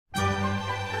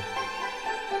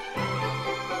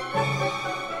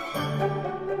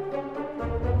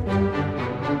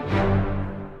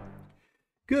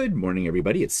Good morning,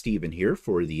 everybody. It's Stephen here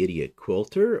for the Idiot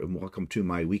Quilter, and welcome to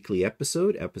my weekly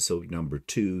episode number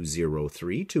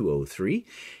 203,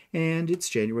 and it's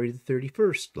January the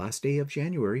 31st, last day of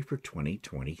January for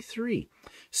 2023.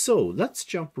 So let's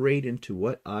jump right into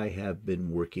what I have been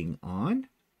working on.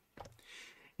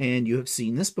 And you have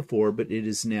seen this before, but it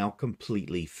is now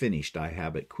completely finished. I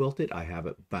have it quilted, I have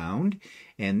it bound,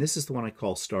 and this is the one I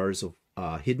call Stars of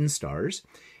Hidden Stars.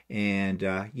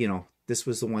 And, this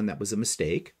was the one that was a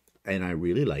mistake, and I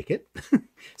really like it.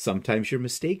 Sometimes your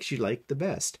mistakes you like the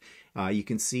best. You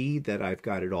can see that I've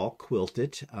got it all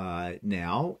quilted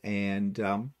now,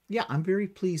 and yeah, I'm very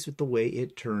pleased with the way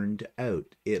it turned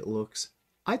out.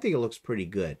 I think it looks pretty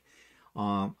good.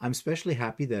 I'm especially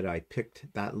happy that I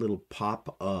picked that little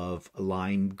pop of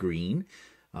lime green,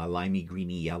 limey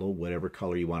greeny yellow, whatever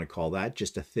color you want to call that,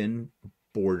 just a thin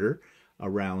border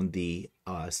around the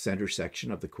center section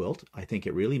of the quilt. I think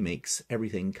it really makes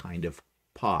everything kind of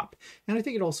pop. And I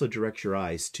think it also directs your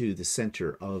eyes to the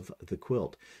center of the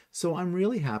quilt. So I'm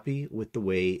really happy with the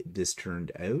way this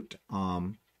turned out.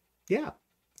 Yeah,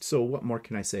 so what more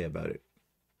can I say about it?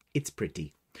 It's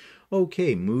pretty.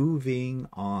 Okay, moving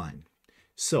on.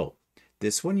 So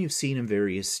this one you've seen in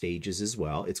various stages as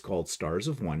well. It's called Stars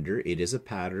of Wonder. It is a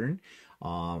pattern.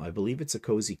 I believe it's a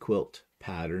cozy quilt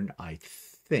pattern, I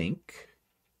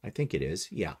think it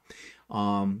is, yeah.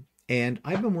 And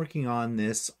I've been working on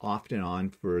this off and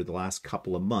on for the last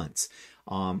couple of months.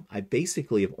 I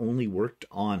basically have only worked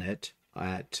on it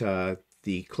at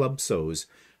the Club Sews,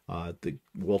 the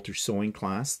Walter Sewing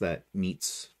class that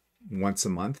meets once a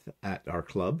month at our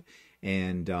club.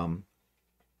 And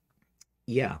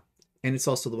yeah, and it's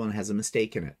also the one that has a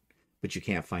mistake in it. But you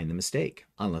can't find the mistake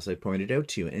unless I point it out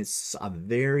to you. And it's a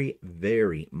very,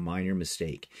 very minor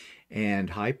mistake.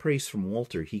 And high praise from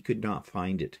Walter, he could not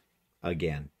find it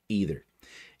again either.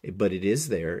 But it is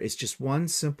there. It's just one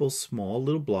simple, small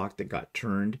little block that got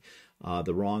turned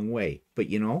the wrong way. But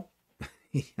you know,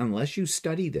 unless you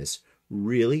study this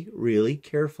really, really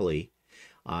carefully,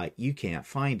 you can't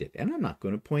find it. And I'm not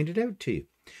going to point it out to you.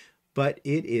 But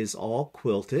it is all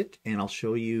quilted, and I'll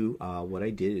show you what I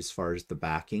did as far as the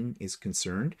backing is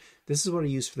concerned. This is what I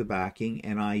used for the backing,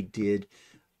 and I did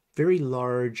very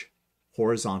large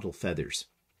horizontal feathers.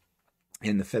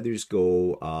 And the feathers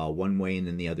go one way and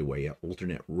then the other way,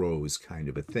 alternate rows kind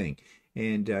of a thing.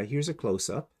 And here's a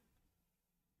close-up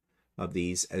of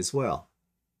these as well.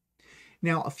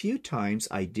 Now, a few times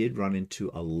I did run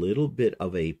into a little bit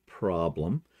of a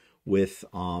problem with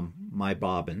my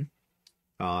bobbin.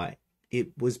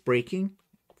 It was breaking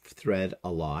thread a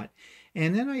lot.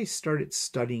 And then I started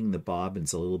studying the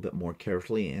bobbins a little bit more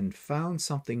carefully and found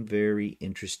something very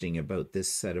interesting about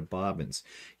this set of bobbins.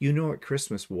 You know, at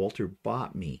Christmas, Walter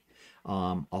bought me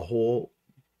a whole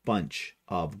bunch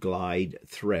of glide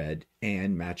thread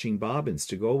and matching bobbins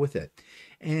to go with it.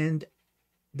 And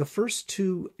the first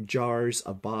two jars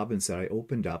of bobbins that I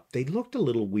opened up, they looked a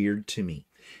little weird to me.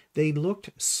 They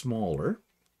looked smaller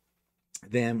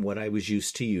than what I was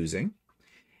used to using.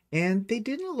 And they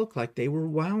didn't look like they were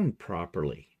wound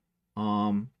properly.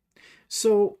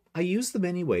 So I used them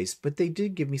anyways, but they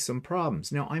did give me some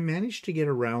problems. Now, I managed to get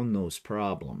around those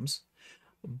problems,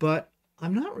 but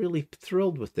I'm not really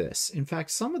thrilled with this. In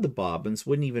fact, some of the bobbins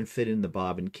wouldn't even fit in the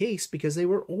bobbin case because they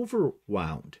were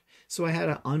overwound. So I had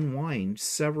to unwind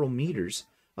several meters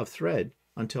of thread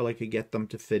until I could get them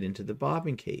to fit into the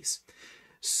bobbin case.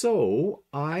 So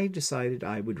I decided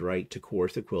I would write to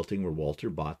Kawartha Quilting where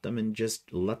Walter bought them and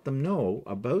just let them know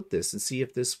about this and see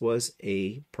if this was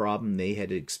a problem they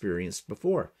had experienced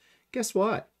before. Guess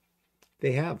what?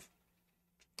 They have.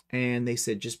 And they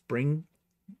said, just bring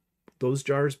those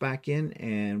jars back in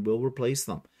and we'll replace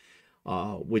them,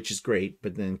 which is great.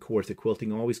 But then Kawartha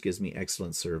Quilting always gives me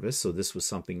excellent service. So this was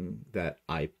something that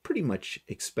I pretty much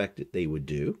expected they would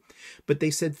do. But they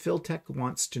said Philtech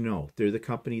wants to know. They're the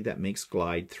company that makes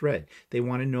glide thread. They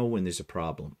want to know when there's a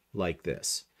problem like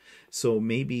this. So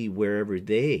maybe wherever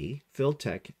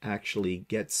Philtech actually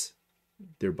gets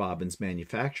their bobbins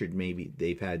manufactured, maybe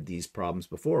they've had these problems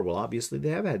before. Well, obviously they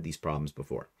have had these problems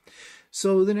before.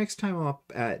 So the next time I'm up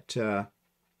at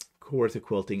Kawartha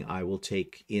Quilting, I will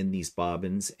take in these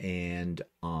bobbins and,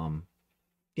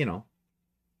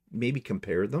 maybe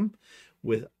compare them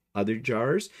with other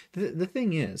jars. The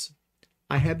thing is,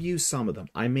 I have used some of them.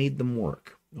 I made them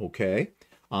work, okay?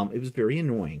 It was very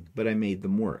annoying, but I made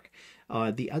them work.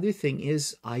 The other thing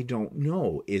is, I don't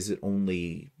know. Is it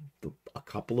only a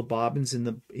couple of bobbins in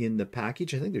the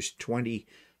package? I think there's 20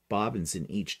 bobbins in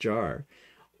each jar.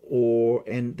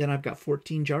 And then I've got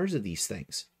 14 jars of these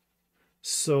things.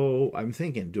 So I'm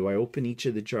thinking, do I open each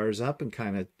of the jars up and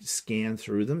kind of scan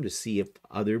through them to see if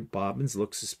other bobbins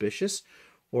look suspicious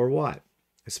or what?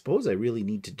 I suppose I really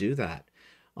need to do that.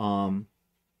 Um,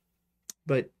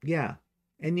 but yeah.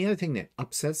 And the other thing that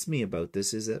upsets me about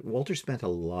this is that Walter spent a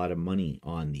lot of money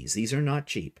on these. These are not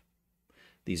cheap.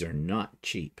 These are not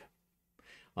cheap.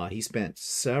 He spent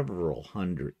several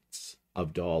hundreds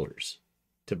of dollars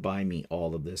to buy me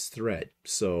all of this thread.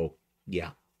 So,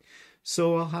 yeah.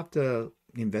 So I'll have to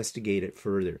investigate it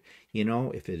further. You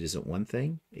know, if it isn't one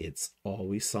thing, it's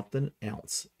always something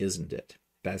else, isn't it?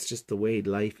 That's just the way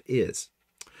life is.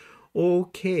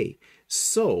 Okay,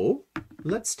 so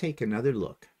let's take another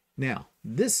look. Now,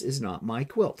 this is not my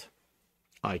quilt.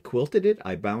 I quilted it,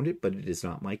 I bound it, but it is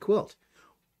not my quilt.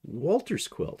 Walter's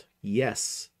quilt.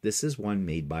 Yes, this is one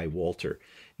made by Walter.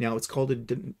 Now, it's called a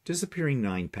Disappearing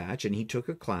Nine Patch, and he took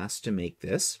a class to make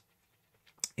this.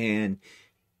 And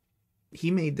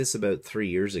he made this about 3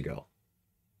 years ago.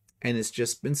 And it's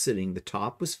just been sitting, the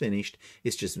top was finished,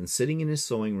 it's just been sitting in his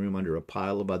sewing room under a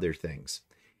pile of other things.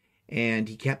 And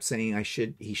he kept saying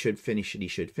he should finish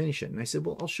it. And I said,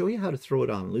 well, I'll show you how to throw it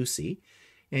on Lucy,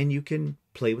 and you can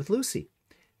play with Lucy.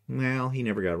 Well, he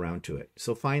never got around to it.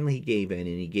 So finally he gave in,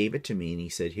 and he gave it to me, and he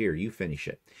said, here, you finish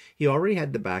it. He already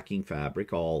had the backing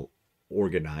fabric all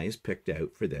organized, picked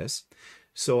out for this.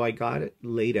 So I got it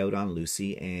laid out on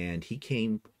Lucy, and he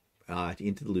came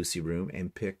into the Lucy room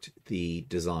and picked the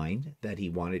design that he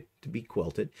wanted to be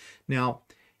quilted. Now,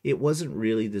 it wasn't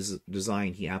really the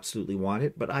design he absolutely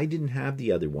wanted, but I didn't have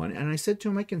the other one. And I said to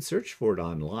him, I can search for it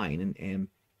online and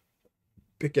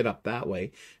pick it up that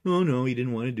way. Oh, no, he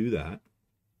didn't want to do that.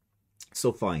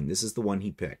 So fine, this is the one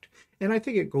he picked. And I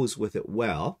think it goes with it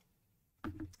well.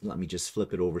 Let me just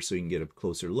flip it over so you can get a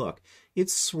closer look.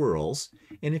 It's swirls.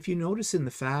 And if you notice in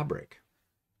the fabric,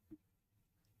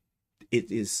 it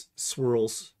is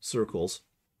swirls, circles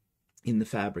in the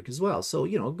fabric as well. So,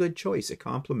 you know, good choice. It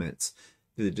complements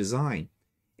the design.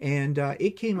 And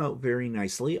it came out very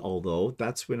nicely, although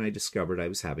that's when I discovered I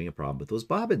was having a problem with those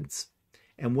bobbins.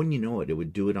 And when you know it, it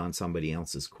would do it on somebody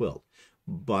else's quilt.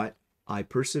 But I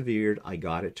persevered, I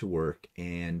got it to work,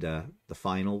 and the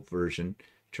final version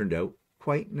turned out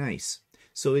quite nice.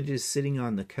 So it is sitting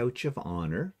on the couch of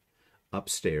honor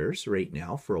upstairs right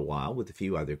now for a while with a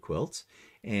few other quilts.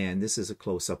 And this is a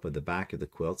close-up of the back of the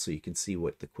quilt so you can see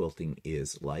what the quilting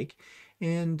is like.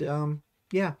 And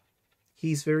yeah,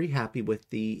 he's very happy with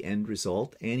the end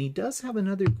result. And he does have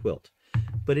another quilt,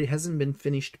 but it hasn't been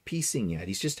finished piecing yet.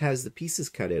 He just has the pieces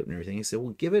cut out and everything. I said,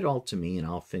 well, give it all to me and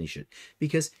I'll finish it,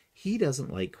 because he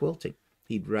doesn't like quilting.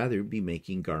 He'd rather be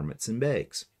making garments and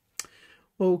bags.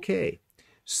 Okay,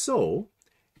 so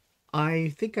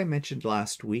I think I mentioned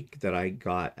last week that I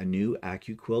got a new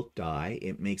AccuQuilt die.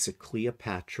 It makes a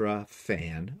Cleopatra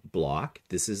fan block.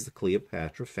 This is the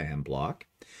Cleopatra fan block.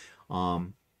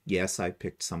 Yes, I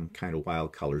picked some kind of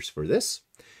wild colors for this,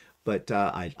 but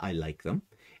I like them.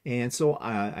 And so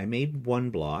I made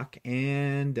one block,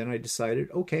 and then I decided,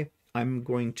 okay, I'm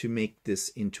going to make this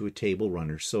into a table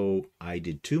runner. So I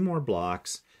did 2 more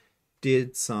blocks,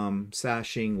 did some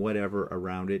sashing, whatever,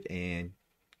 around it, and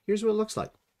here's what it looks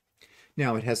like.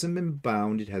 Now, it hasn't been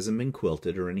bound, it hasn't been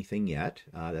quilted or anything yet.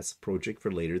 That's a project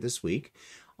for later this week.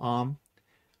 I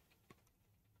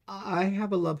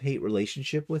have a love-hate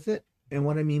relationship with it. And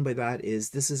what I mean by that is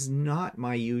this is not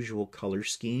my usual color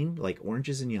scheme. Like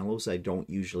oranges and yellows I don't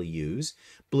usually use.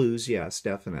 Blues, yes,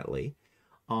 definitely.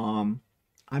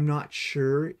 I'm not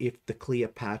sure if the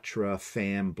Cleopatra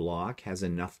fan block has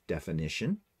enough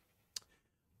definition.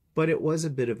 But it was a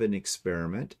bit of an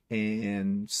experiment.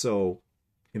 And so,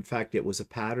 in fact, it was a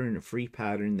pattern, a free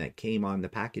pattern that came on the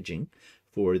packaging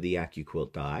for the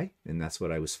AccuQuilt die. And that's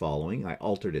what I was following. I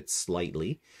altered it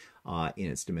slightly in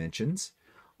its dimensions.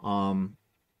 The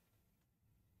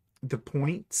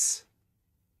points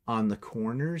on the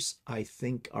corners, I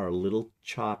think, are a little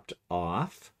chopped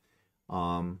off.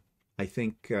 I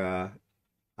think I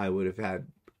would have had,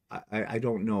 I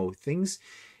don't know, things,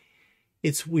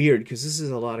 it's weird because this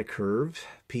is a lot of curve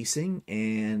piecing,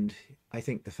 and I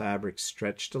think the fabric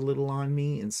stretched a little on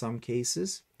me in some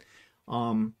cases.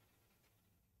 I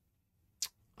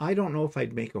don't know if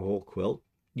I'd make a whole quilt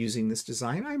using this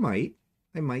design. I might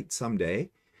someday.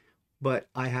 But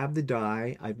I have the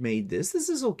die. I've made this. This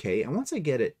is okay. And once I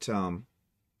get it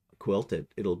quilted,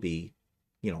 it'll be,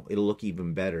 you know, it'll look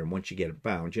even better. And once you get it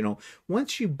bound, you know,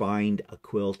 once you bind a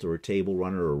quilt or a table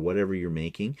runner or whatever you're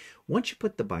making, once you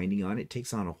put the binding on, it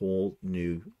takes on a whole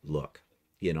new look,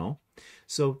 you know.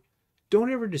 So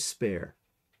don't ever despair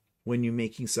when you're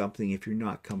making something if you're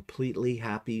not completely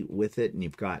happy with it and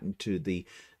you've gotten to the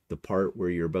the part where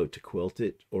you're about to quilt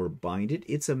it or bind it,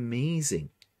 it's amazing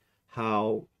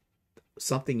how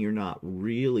something you're not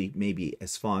really maybe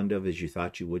as fond of as you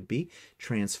thought you would be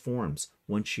transforms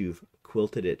once you've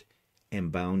quilted it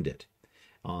and bound it.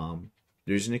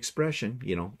 There's an expression,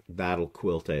 you know, that'll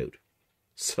quilt out.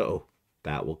 So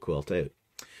that will quilt out.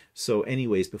 So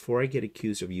anyways, before I get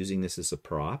accused of using this as a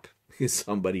prop, because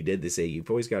somebody did, they say, you've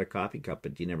always got a coffee cup,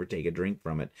 but you never take a drink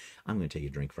from it. I'm going to take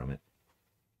a drink from it.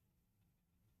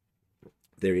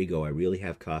 There you go. I really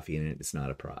have coffee in it. It's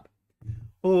not a prop.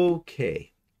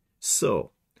 Okay. So,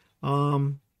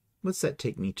 what's that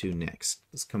take me to next?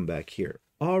 Let's come back here.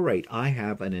 All right. I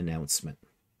have an announcement.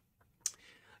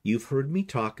 You've heard me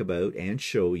talk about and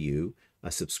show you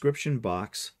a subscription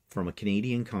box from a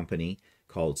Canadian company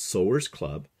called Sewers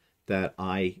Club that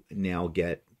I now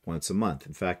get once a month.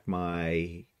 In fact,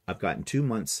 I've gotten 2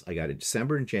 months. I got it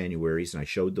December and January's, and I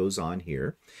showed those on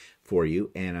here for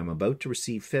you, and I'm about to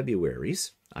receive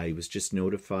February's. I was just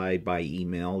notified by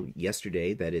email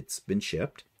yesterday that it's been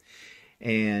shipped,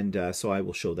 and so I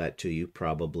will show that to you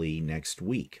probably next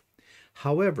week.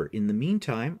 However, in the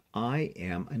meantime, I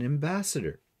am an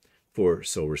ambassador for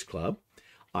Sewers Club.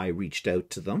 I reached out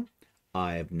to them.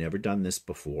 I have never done this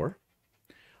before.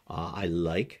 I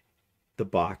like the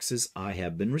boxes I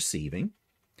have been receiving.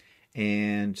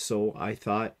 And so I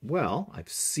thought, well, I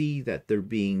see that they're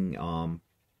being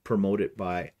promoted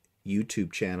by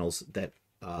YouTube channels that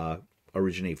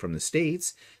originate from the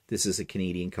States. This is a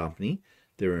Canadian company.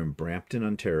 They're in Brampton,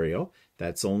 Ontario.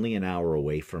 That's only an hour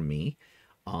away from me.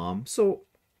 So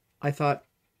I thought,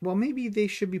 well, maybe they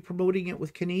should be promoting it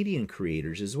with Canadian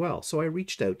creators as well. So I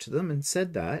reached out to them and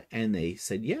said that, and they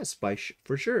said yes,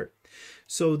 for sure.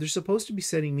 So they're supposed to be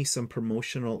sending me some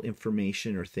promotional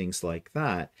information or things like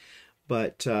that.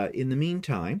 But in the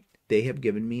meantime, they have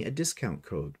given me a discount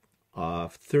code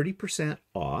of 30%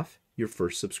 off your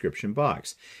first subscription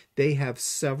box. They have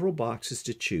several boxes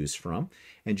to choose from,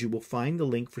 and you will find the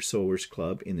link for Sewers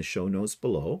Club in the show notes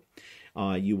below.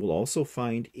 You will also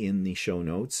find in the show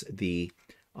notes the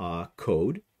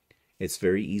code. It's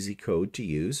very easy code to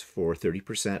use for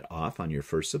 30% off on your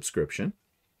first subscription.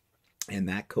 And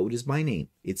that code is my name.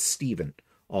 It's Steven,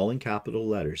 all in capital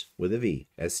letters with a V,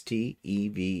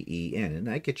 S-T-E-V-E-N, and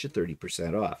that gets you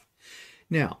 30% off.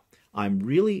 Now, I'm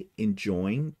really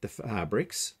enjoying the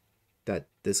fabrics that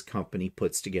this company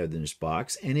puts together in this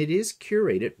box, and it is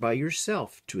curated by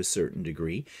yourself to a certain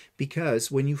degree,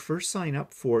 because when you first sign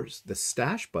up for the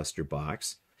Stash Buster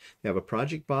box, they have a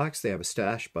project box, they have a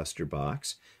Stash Buster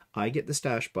box. I get the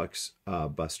Stash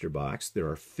Buster box. There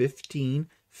are 15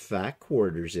 fat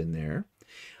quarters in there.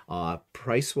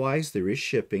 Price-wise, there is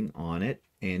shipping on it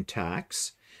and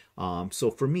tax. So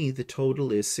for me, the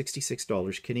total is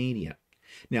 $66 Canadian.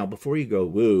 Now, before you go,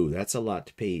 whoa, that's a lot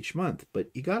to pay each month, but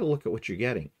you got to look at what you're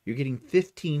getting. You're getting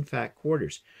 15 fat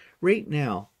quarters. Right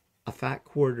now, a fat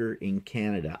quarter in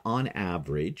Canada, on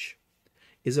average,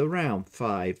 is around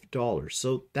 $5.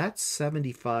 So that's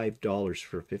 $75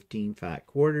 for 15 fat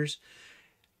quarters,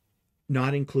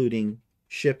 not including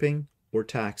shipping or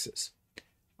taxes.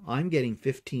 I'm getting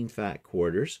 15 fat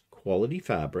quarters, quality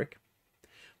fabric,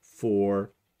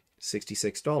 for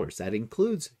 $66. That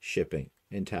includes shipping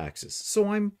and taxes. So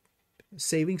I'm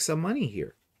saving some money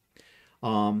here.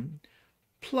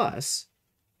 Plus,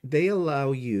 they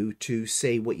allow you to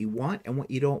say what you want and what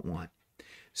you don't want.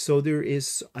 So there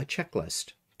is a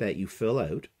checklist that you fill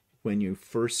out when you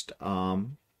first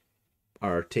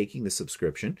are taking the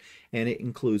subscription, and it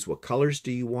includes what colors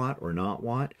do you want or not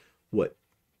want, what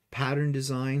pattern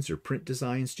designs or print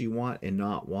designs do you want and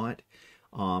not want,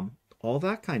 all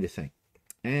that kind of thing.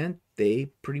 And they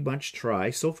pretty much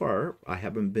try. So far, I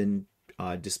haven't been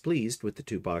displeased with the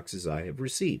 2 boxes I have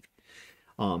received.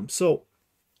 So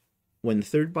when the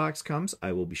 3rd box comes,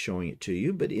 I will be showing it to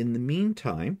you. But in the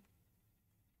meantime,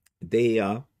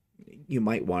 you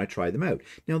might want to try them out.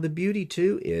 Now, the beauty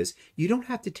too is you don't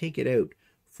have to take it out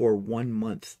for 1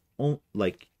 month,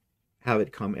 like have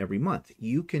it come every month.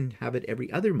 You can have it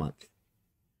every other month,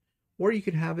 or you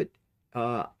can have it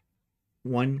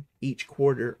one each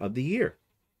quarter of the year.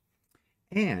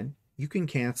 And you can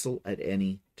cancel at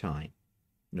any time.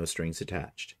 No strings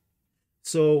attached.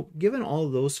 So given all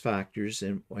of those factors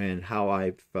and how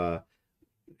I've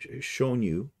shown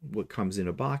you what comes in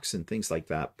a box and things like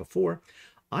that before,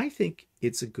 I think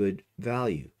it's a good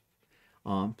value.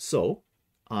 So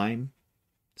I'm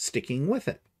sticking with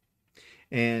it.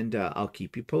 And I'll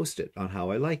keep you posted on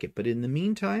how I like it. But in the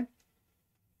meantime,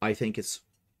 I think it's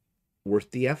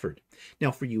worth the effort.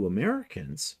 Now, for you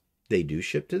Americans, they do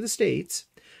ship to the States.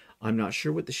 I'm not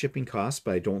sure what the shipping costs,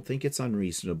 but I don't think it's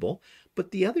unreasonable.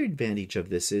 But the other advantage of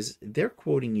this is they're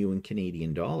quoting you in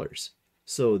Canadian dollars.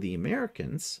 So the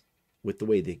Americans, with the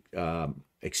way the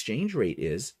exchange rate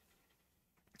is,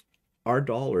 our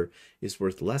dollar is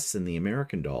worth less than the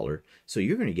American dollar. So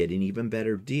you're going to get an even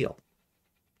better deal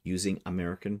using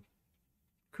American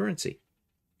currency.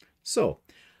 So,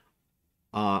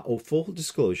 full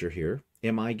disclosure here.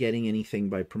 Am I getting anything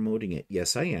by promoting it?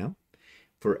 Yes, I am.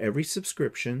 For every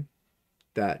subscription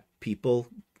that people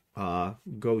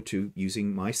go to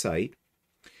using my site,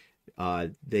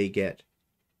 I get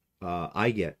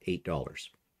 $8.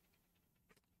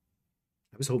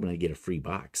 I was hoping I'd get a free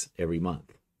box every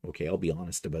month. Okay, I'll be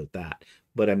honest about that.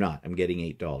 But I'm not. I'm getting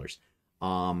 $8.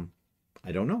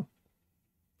 I don't know.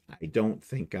 I don't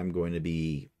think I'm going to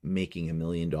be making $1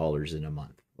 million in a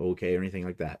month, okay, or anything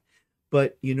like that.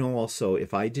 But you know, also,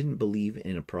 if I didn't believe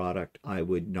in a product, I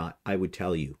would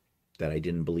tell you that I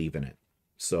didn't believe in it.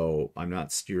 So I'm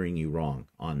not steering you wrong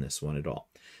on this one at all.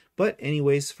 But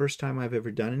anyways, first time I've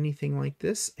ever done anything like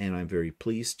this, and I'm very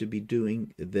pleased to be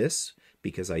doing this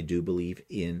because I do believe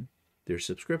in their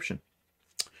subscription.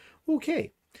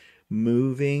 Okay,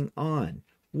 moving on.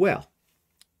 Well,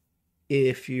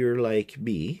 if you're like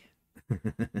me,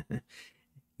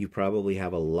 you probably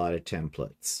have a lot of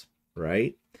templates,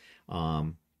 right?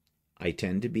 I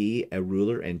tend to be a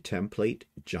ruler and template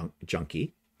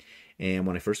junkie. And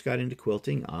when I first got into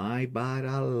quilting, I bought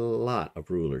a lot of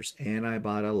rulers and I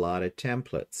bought a lot of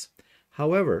templates.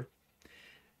 However,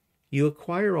 you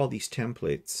acquire all these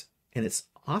templates and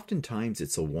oftentimes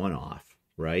it's a one-off,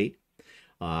 right?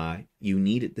 You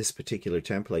needed this particular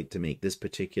template to make this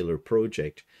particular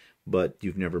project, but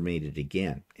you've never made it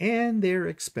again. And they're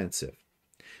expensive.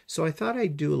 So I thought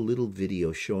I'd do a little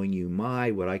video showing you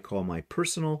what I call my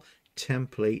personal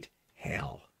template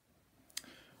hell.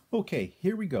 Okay,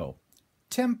 here we go.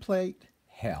 Template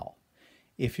hell.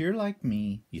 If you're like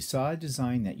me, you saw a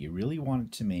design that you really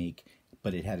wanted to make,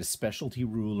 but it had a specialty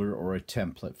ruler or a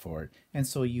template for it, and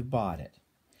so you bought it.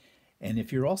 And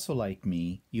if you're also like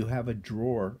me, you have a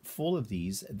drawer full of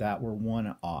these that were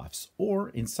one-offs, or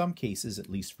in some cases, at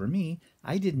least for me,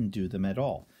 I didn't do them at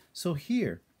all. So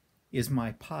here is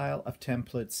my pile of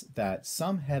templates that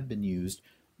some have been used,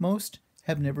 most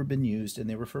have never been used, and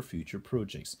they were for future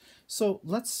projects. So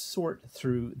let's sort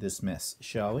through this mess,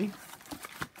 shall we?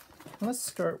 Let's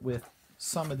start with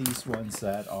some of these ones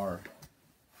that are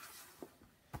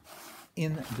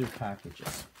in their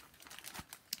packages.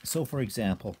 So for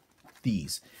example,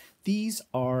 these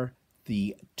are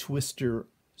the Twister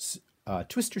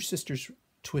Sisters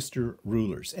Twister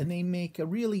rulers, and they make a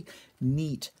really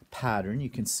neat pattern. You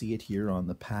can see it here on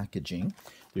the packaging.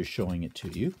 They're showing it to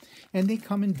you, and they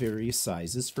come in various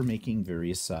sizes for making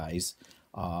various size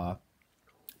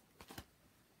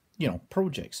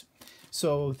projects.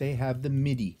 So they have the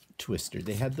midi twister,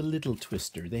 they have the little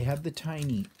twister, they have the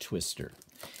tiny twister,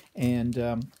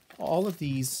 and all of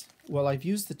these, well, I've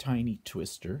used the tiny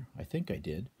twister. I think I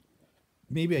did.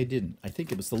 Maybe I didn't. I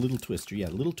think it was the little twister. Yeah,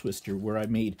 little twister, where I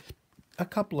made a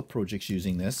couple of projects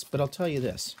using this. But I'll tell you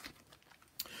this.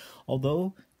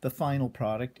 Although the final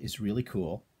product is really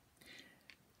cool,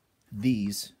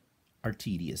 these are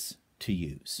tedious to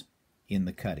use in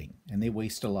the cutting, and they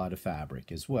waste a lot of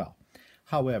fabric as well.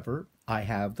 However, I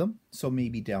have them, so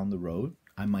maybe down the road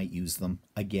I might use them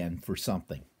again for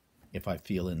something if I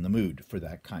feel in the mood for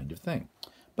that kind of thing.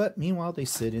 But meanwhile, they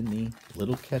sit in the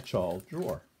little catch-all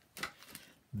drawer.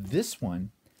 This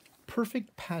one,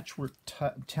 Perfect Patchwork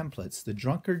Templates, the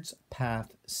Drunkard's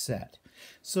Path set.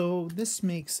 So this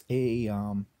makes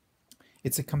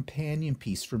it's a companion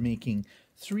piece for making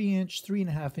 3-inch,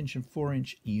 3.5-inch, and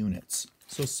 4-inch units.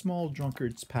 So small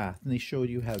Drunkard's Path, and they showed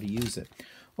you how to use it.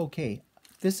 Okay,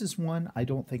 this is one I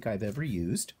don't think I've ever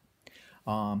used.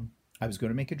 I was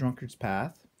going to make a Drunkard's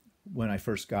Path when I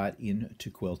first got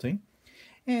into quilting,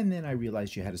 and then I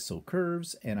realized you had to sew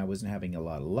curves, and I wasn't having a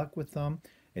lot of luck with them.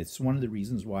 It's one of the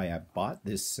reasons why I bought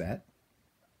this set,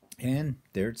 and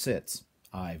there it sits.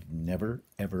 I've never,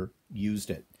 ever used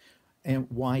it. And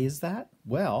why is that?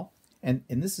 Well, and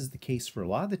this is the case for a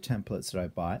lot of the templates that I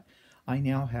bought, I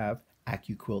now have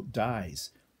AccuQuilt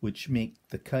dies, which make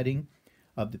the cutting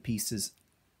of the pieces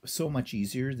so much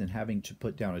easier than having to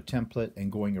put down a template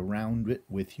and going around it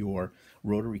with your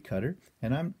rotary cutter.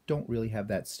 And I don't really have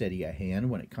that steady a hand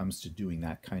when it comes to doing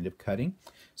that kind of cutting.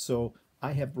 So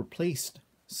I have replaced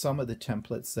some of the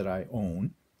templates that I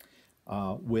own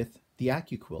with the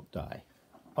AccuQuilt die.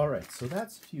 All right, so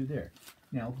that's a few there.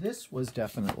 Now this was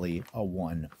definitely a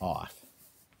one-off.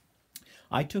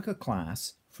 I took a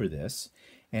class for this,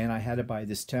 and I had to buy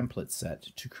this template set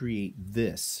to create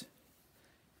this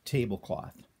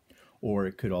tablecloth. or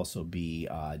it could also be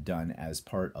done as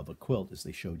part of a quilt, as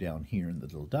they show down here in the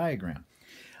little diagram.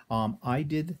 I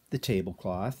did the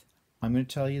tablecloth. I'm going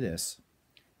to tell you this.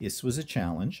 This was a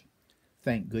challenge.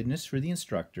 Thank goodness for the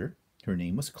instructor. Her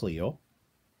name was Cleo,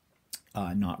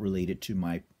 not related to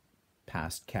my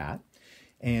past cat.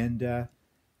 And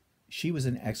she was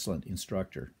an excellent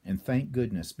instructor. And thank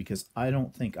goodness, because I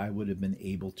don't think I would have been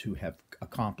able to have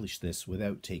accomplished this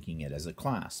without taking it as a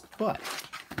class. But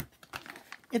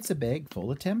it's a bag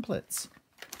full of templates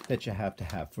that you have to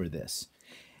have for this.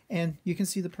 And you can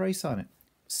see the price on it,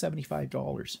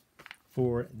 $75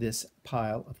 for this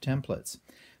pile of templates.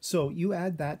 So you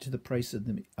add that to the price of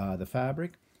the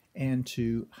fabric and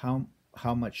to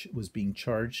how much was being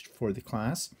charged for the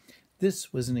class.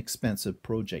 This was an expensive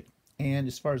project. And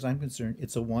as far as I'm concerned,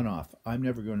 it's a one-off. I'm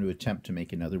never going to attempt to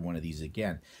make another one of these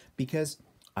again because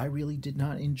I really did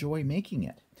not enjoy making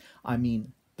it. I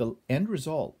mean, the end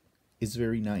result is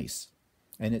very nice.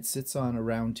 And it sits on a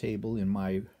round table in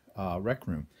my rec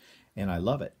room. And I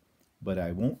love it. But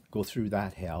I won't go through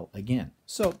that hell again.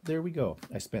 So there we go.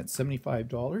 I spent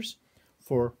 $75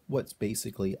 for what's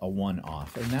basically a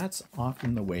one-off. And that's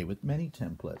often the way with many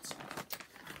templates.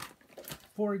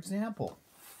 For example,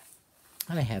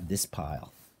 I have this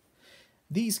pile.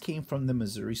 These came from the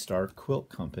Missouri Star Quilt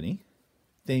Company.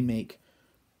 They make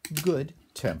good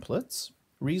templates,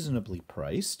 reasonably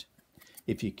priced,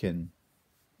 if you can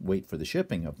wait for the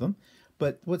shipping of them.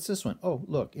 But what's this one? Oh,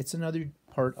 look, it's another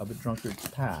part of a drunkard's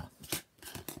path.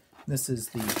 This is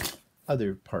the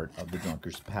other part of the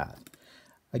drunkard's path.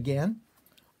 Again,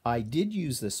 I did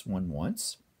use this one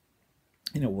once,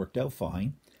 and it worked out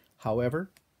fine.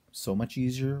 However, so much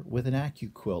easier with an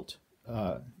AccuQuilt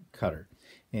cutter,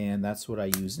 and that's what I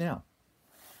use now.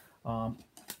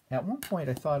 At one point,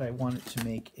 I thought I wanted to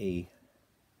make a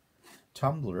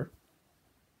tumbler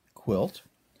quilt,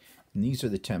 and these are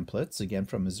the templates, again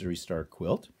from Missouri Star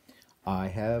Quilt. I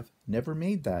have never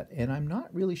made that, and I'm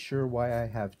not really sure why I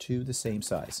have two the same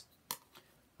size.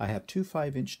 I have two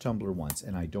 5-inch tumbler ones,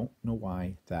 and I don't know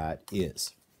why that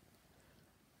is.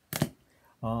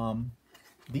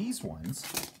 These ones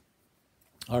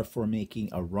are for making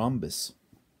a rhombus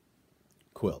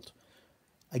quilt.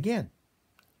 Again,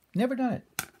 never done it.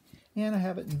 And I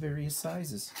have it in various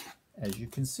sizes, as you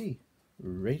can see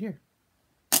right here.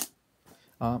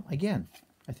 Again,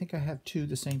 I think I have two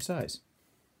the same size.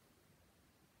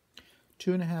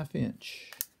 2.5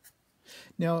 inch.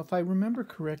 Now, if I remember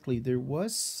correctly, there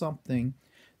was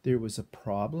a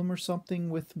problem or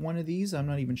something with one of these. I'm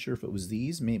not even sure if it was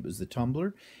these. Maybe it was the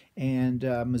tumbler. And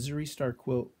Missouri Star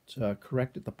Quilt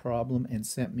corrected the problem and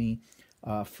sent me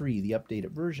free the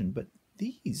updated version. But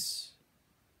these,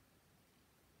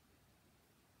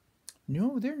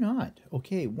 no, they're not.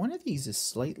 Okay, one of these is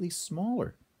slightly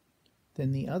smaller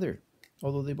than the other,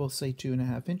 although they both say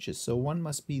 2.5 inches. So one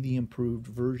must be the improved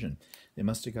version. They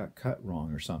must have got cut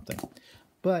wrong or something.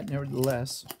 But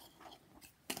nevertheless,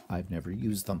 I've never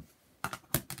used them.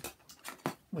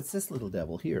 What's this little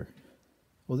devil here?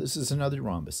 Well, this is another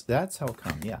rhombus. That's how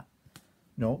come, yeah.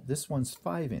 No, this one's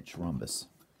 5-inch rhombus.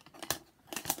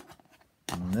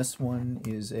 And this one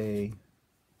is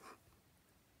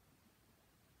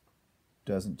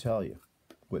doesn't tell you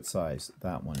what size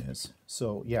that one is.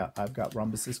 So yeah, I've got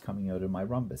rhombuses coming out of my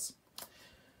rhombus.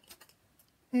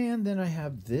 And then I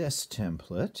have this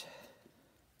template,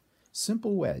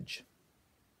 simple wedge.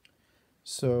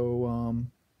 So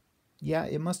yeah,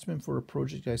 it must have been for a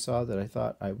project I saw that I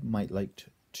thought I might like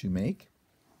to make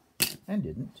and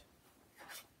didn't.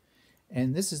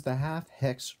 And this is the half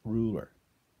hex ruler.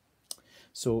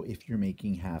 So if you're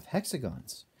making half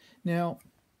hexagons. Now,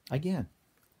 again,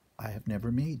 I have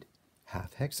never made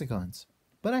half hexagons,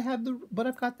 but I've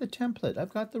got the template.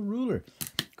 I've got the ruler.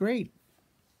 Great.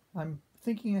 I'm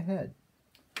thinking ahead.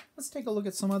 Let's take a look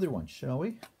at some other ones, shall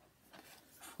we?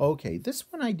 Okay, this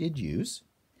one I did use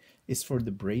is for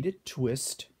the braided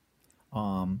twist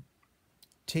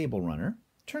table runner.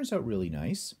 Turns out really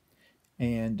nice.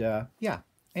 And yeah,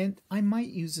 and I might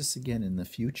use this again in the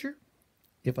future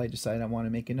if I decide I want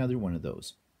to make another one of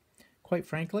those. Quite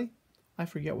frankly, I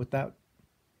forget what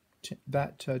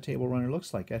that table runner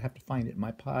looks like. I'd have to find it in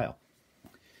my pile.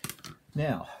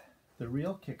 Now, the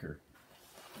real kicker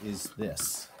is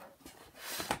this.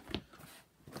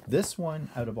 This one,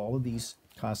 out of all of these,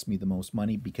 cost me the most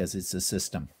money because it's a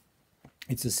system.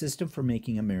 It's a system for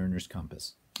making a mariner's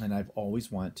compass. And I've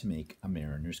always wanted to make a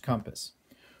mariner's compass.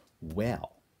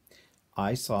 Well,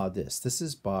 I saw this. This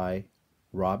is by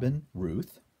Robin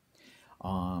Ruth.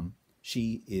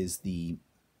 She is the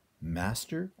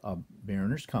master of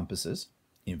mariner's compasses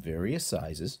in various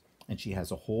sizes, and she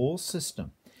has a whole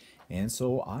system. And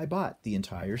so I bought the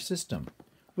entire system,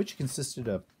 which consisted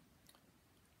of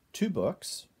 2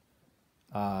 books.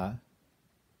 I'm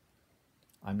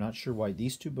not sure why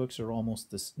these 2 books are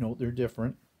almost this. No, they're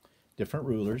different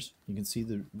rulers. You can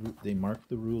see they mark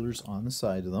the rulers on the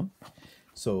side of them.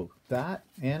 So that,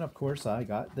 and of course I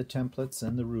got the templates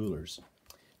and the rulers.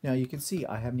 Now you can see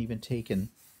I haven't even taken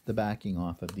the backing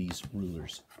off of these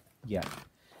rulers yet.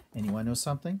 And you want to know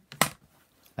something?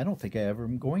 I don't think I ever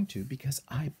am going to, because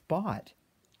I bought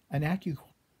an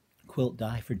AccuQuilt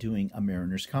die for doing a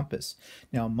mariner's compass.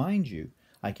 Now mind you,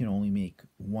 I can only make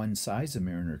one size of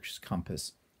mariner's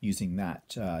compass using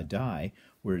that die,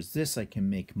 whereas this I can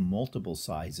make multiple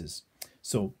sizes.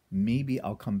 So maybe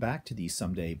I'll come back to these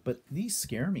someday, but these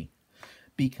scare me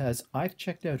because I've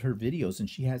checked out her videos and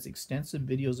she has extensive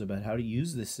videos about how to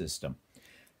use this system,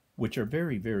 which are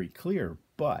very, very clear,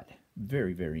 but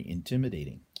very, very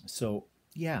intimidating. So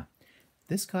yeah,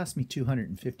 this cost me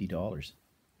 $250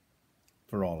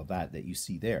 for all of that you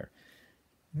see there.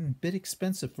 Bit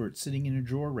expensive for it sitting in a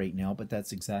drawer right now, but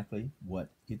that's exactly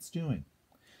what it's doing.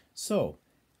 So,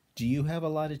 do you have a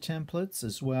lot of templates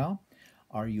as well?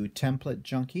 Are you a template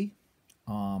junkie?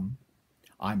 I'm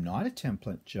not a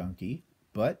template junkie,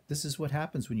 but this is what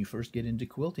happens when you first get into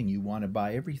quilting. You want to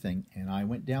buy everything, and I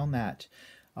went down that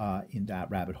in that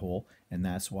rabbit hole, and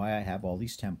that's why I have all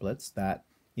these templates that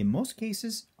in most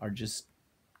cases are just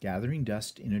gathering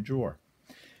dust in a drawer.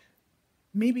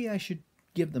 Maybe I should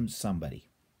give them to somebody.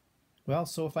 Well,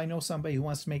 so if I know somebody who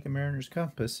wants to make a mariner's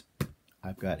compass,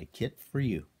 I've got a kit for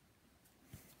you.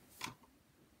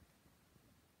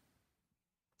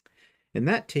 And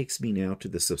that takes me now to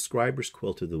the subscribers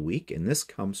quilt of the week, and this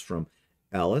comes from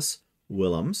Alice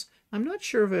Willems. I'm not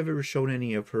sure if I've ever shown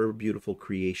any of her beautiful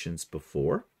creations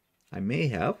before. I may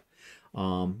have,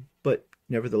 but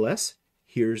nevertheless,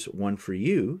 here's one for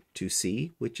you to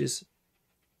see, which is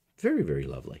very, very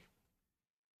lovely.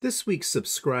 This week's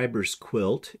subscribers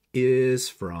quilt is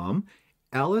from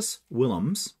Alice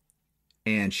Willems,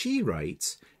 and she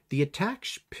writes, "The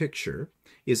attached picture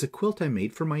is a quilt I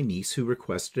made for my niece who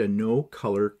requested a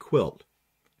no-color quilt.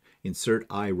 Insert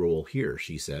eye roll here,"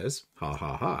 she says. Ha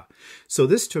ha ha. So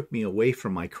this took me away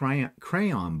from my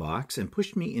crayon box and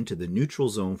pushed me into the neutral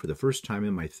zone for the first time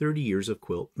in my 30 years of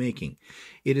quilt making.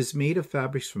 It is made of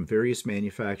fabrics from various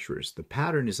manufacturers. The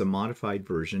pattern is a modified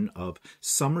version of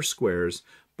Summer Squares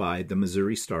by the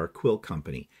Missouri Star Quilt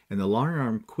Company, and the long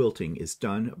arm quilting is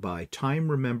done by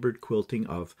Time Remembered Quilting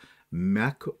of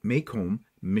Macomb,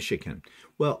 Michigan.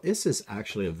 Well, this is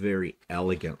actually a very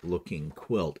elegant looking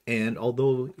quilt, and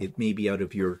although it may be out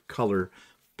of your color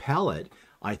palette,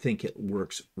 I think it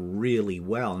works really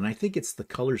well, and I think it's the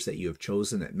colors that you have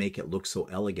chosen that make it look so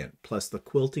elegant. Plus the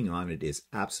quilting on it is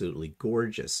absolutely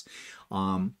gorgeous.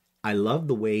 I love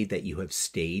the way that you have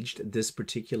staged this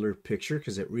particular picture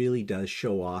because it really does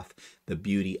show off the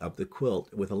beauty of the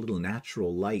quilt with a little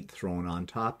natural light thrown on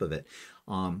top of it.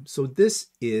 So this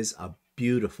is a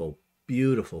beautiful,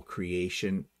 beautiful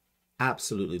creation.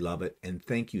 Absolutely love it, and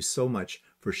thank you so much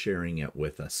for sharing it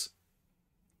with us.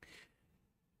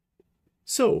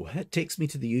 So that takes me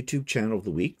to the YouTube channel of the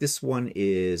week. This one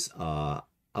is a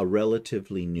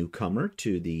relatively newcomer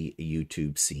to the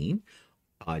YouTube scene.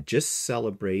 Just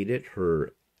celebrated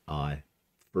her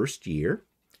first year.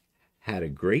 Had a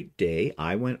great day.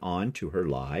 I went on to her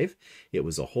live. It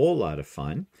was a whole lot of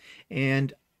fun.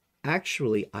 And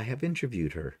actually, I have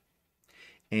interviewed her.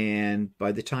 And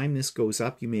by the time this goes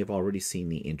up, you may have already seen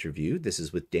the interview. This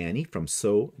is with Dani from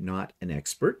So Not an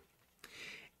Expert.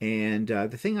 And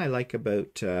the thing I like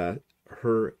about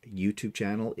her YouTube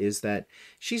channel is that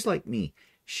she's like me.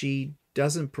 She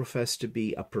doesn't profess to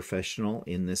be a professional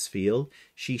in this field.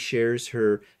 She shares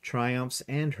her triumphs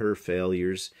and her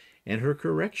failures and her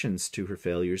corrections to her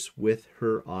failures with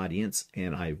her audience,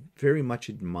 and I very much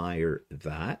admire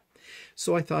that.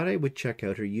 So I thought I would check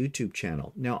out her YouTube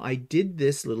channel. Now, I did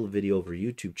this little video of her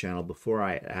YouTube channel before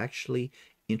I actually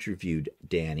interviewed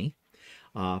Dani.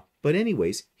 But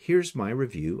anyways, here's my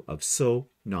review of So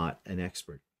Not an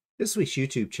Expert. This week's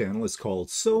YouTube channel is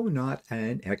called So Not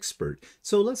an Expert.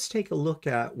 So let's take a look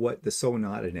at what the So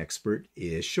Not an Expert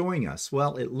is showing us.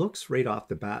 Well, it looks right off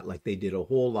the bat like they did a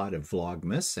whole lot of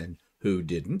Vlogmas, and who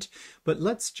didn't? But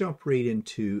let's jump right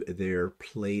into their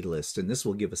playlist, and this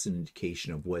will give us an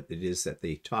indication of what it is that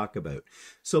they talk about.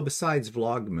 So besides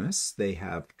Vlogmas, they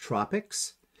have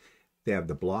Tropics, they have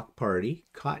the Block Party,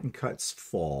 Cotton Cuts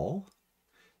Fall,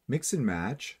 Mix and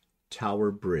Match,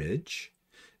 Tower Bridge.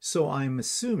 So I'm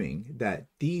assuming that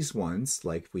these ones,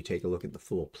 like if we take a look at the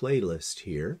full playlist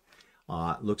here,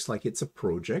 looks like it's a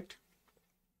project.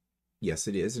 Yes,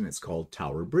 it is, and it's called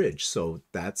Tower Bridge. So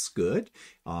that's good.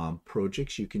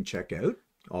 Projects you can check out.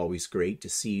 Always great to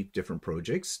see different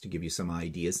projects to give you some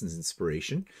ideas and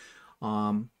inspiration.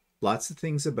 Lots of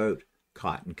things about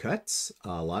cotton cuts.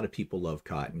 A lot of people love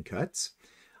cotton cuts.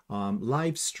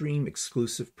 Live stream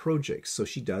exclusive projects. So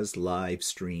she does live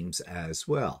streams as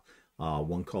well.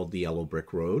 One called the Yellow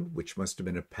Brick Road, which must have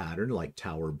been a pattern like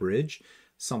Tower Bridge.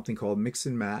 Something called Mix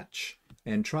and Match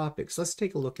and Tropics. Let's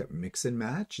take a look at Mix and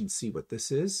Match and see what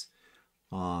this is.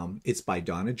 It's by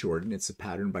Donna Jordan. It's a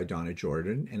pattern by Donna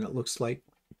Jordan, and it looks like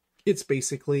it's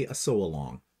basically a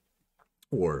sew-along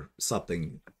or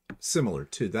something similar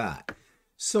to that.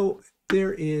 So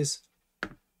there is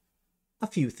a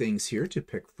few things here to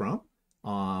pick from.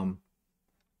 And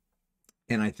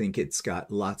I think it's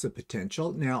got lots of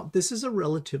potential. Now, this is a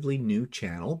relatively new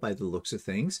channel by the looks of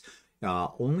things.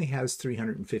 Only has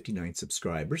 359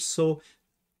 subscribers. So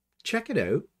check it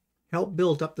out. Help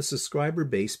build up the subscriber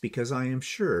base, because I am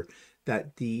sure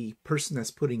that the person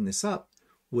that's putting this up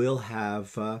will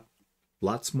have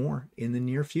lots more in the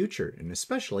near future, and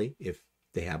especially if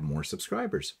they have more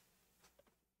subscribers.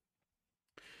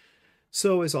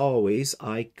 So as always,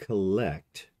 I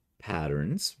collect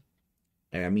patterns.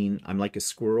 I mean, I'm like a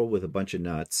squirrel with a bunch of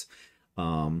nuts.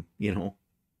 You know,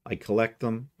 I collect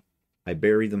them, I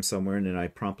bury them somewhere, and then I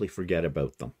promptly forget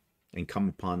about them and come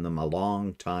upon them a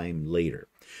long time later.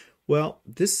 Well,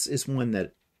 this is one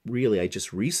that really I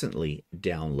just recently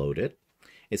downloaded.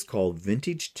 It's called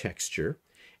Vintage Texture,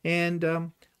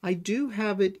 and I do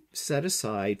have it set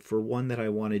aside for one that I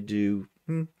want to do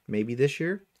maybe this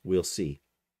year. We'll see.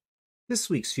 This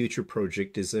week's future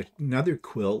project is another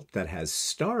quilt that has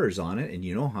stars on it, and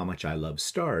you know how much I love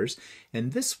stars.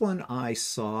 And this one I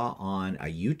saw on a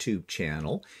YouTube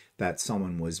channel that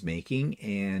someone was making,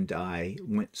 and I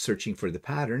went searching for the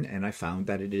pattern, and I found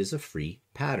that it is a free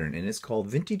pattern, and it's called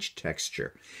Vintage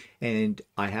Texture. And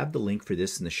I have the link for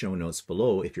this in the show notes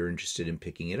below if you're interested in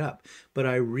picking it up. But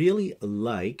I really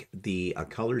like the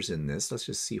colors in this. Let's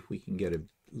just see if we can get a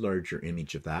larger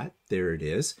image of that. There it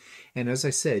is. And as I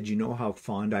said, you know how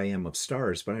fond I am of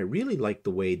stars, but I really like the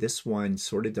way this one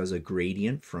sort of does a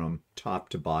gradient from top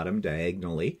to bottom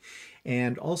diagonally,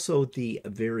 and also the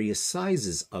various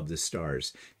sizes of the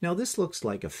stars. Now this looks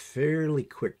like a fairly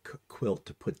quick quilt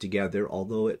to put together,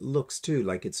 although it looks too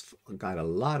like it's got a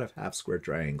lot of half square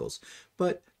triangles,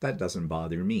 but that doesn't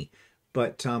bother me.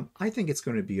 But I think it's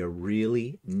going to be a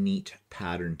really neat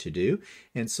pattern to do.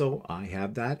 And so I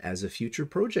have that as a future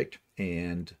project,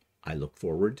 and I look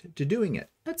forward to doing it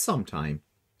at some time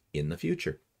in the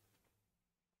future.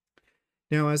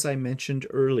 Now, as I mentioned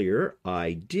earlier,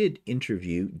 I did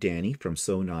interview Dani from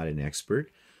Sew Not an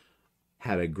Expert.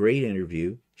 Had a great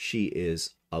interview. She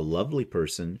is a lovely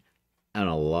person and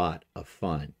a lot of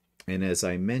fun. And as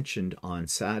I mentioned on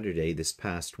Saturday this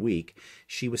past week,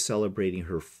 she was celebrating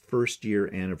her first year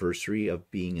anniversary of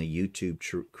being a YouTube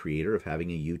creator, of having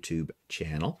a YouTube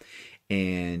channel.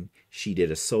 And she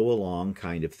did a sew-along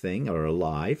kind of thing, or a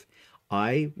live.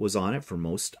 I was on it for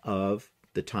most of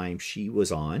the time she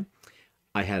was on.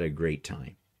 I had a great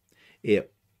time.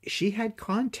 She had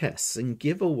contests and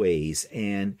giveaways,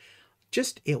 and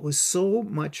just, it was so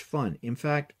much fun. In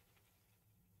fact,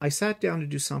 I sat down to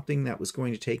do something that was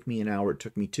going to take me an hour. It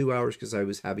took me 2 hours because I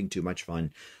was having too much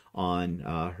fun on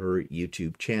her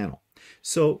YouTube channel.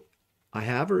 So I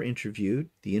have her interviewed.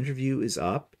 The interview is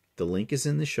up. The link is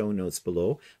in the show notes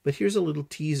below. But here's a little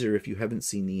teaser if you haven't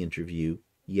seen the interview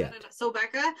yet. So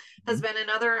Becca has been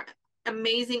another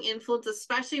amazing influence,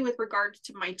 especially with regards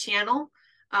to my channel.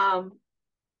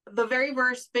 The very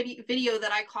first video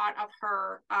that I caught of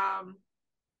her,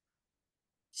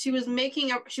 she was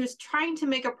trying to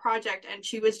make a project, and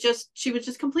she was just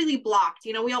completely blocked.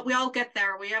 You know, we all get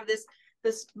there. We have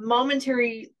this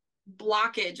momentary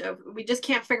blockage of, we just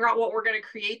can't figure out what we're going to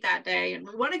create that day, and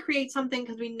we want to create something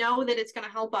because we know that it's going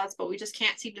to help us, but we just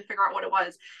can't seem to figure out what it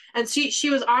was. And she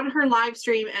was on her live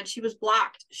stream, and she was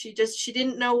blocked. She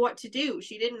didn't know what to do.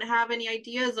 She didn't have any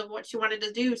ideas of what she wanted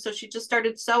to do, so she just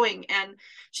started sewing. And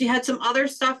she had some other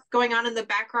stuff going on in the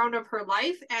background of her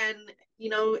life, and you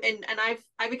know, and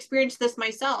I've experienced this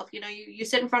myself. You know, you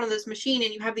sit in front of this machine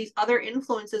and you have these other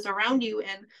influences around you,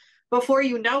 and before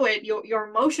you know it, your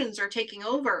emotions are taking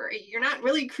over. You're not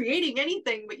really creating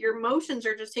anything, but your emotions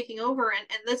are just taking over,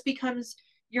 and this becomes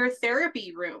your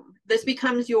therapy room. This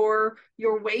becomes your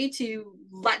way to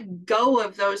let go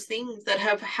of those things that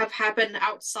have happened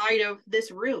outside of this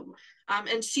room.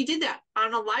 And she did that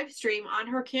on a live stream on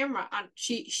her camera.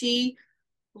 She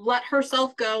let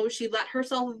herself go. She let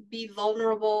herself be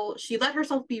vulnerable. She let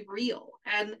herself be real.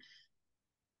 And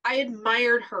I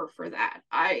admired her for that.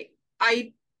 I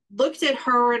looked at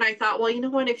her and I thought, well, you know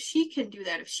what, if she can do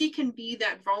that, if she can be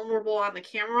that vulnerable on the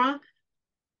camera,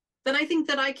 then I think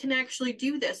that I can actually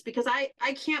do this, because I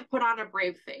can't put on a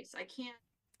brave face. I can't.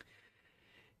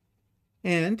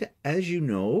 And as you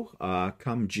know,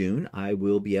 come June, I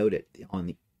will be out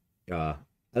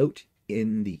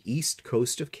in the east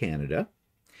coast of Canada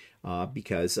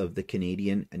because of the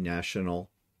Canadian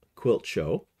National Quilt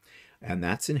Show, and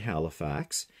that's in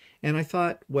Halifax. And I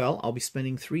thought, well, I'll be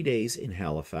spending 3 days in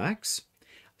Halifax,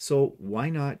 so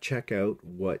why not check out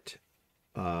what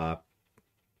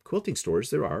quilting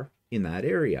stores there are in that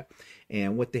area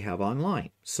and what they have online.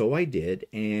 So I did,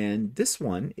 and this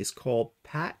one is called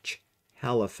Patch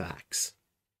Halifax.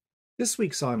 This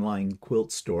week's online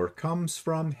quilt store comes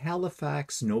from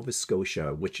Halifax, Nova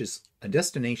Scotia, which is a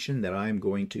destination that I'm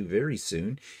going to very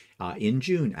soon, in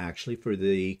June actually, for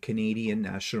the Canadian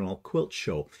National Quilt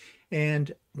Show.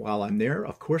 And while I'm there,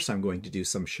 of course, I'm going to do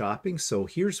some shopping. So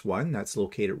here's one that's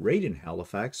located right in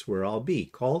Halifax where I'll be,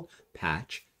 called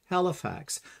Patch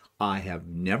Halifax. I have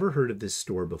never heard of this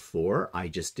store before. I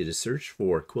just did a search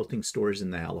for quilting stores in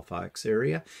the Halifax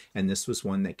area, and this was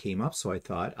one that came up, so I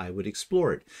thought I would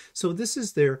explore it. So this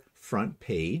is their front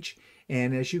page,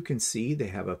 and as you can see, they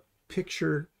have a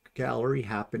picture gallery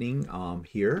happening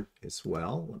here as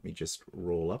well. Let me just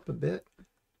roll up a bit.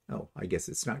 Oh, I guess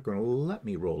it's not going to let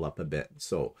me roll up a bit.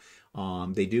 So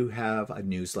they do have a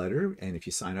newsletter, and if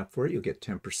you sign up for it, you'll get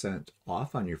 10%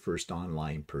 off on your first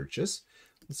online purchase.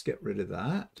 Let's get rid of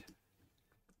that.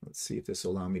 Let's see if this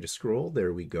will allow me to scroll.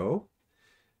 There we go.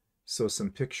 So some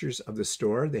pictures of the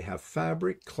store. They have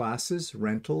fabric, classes,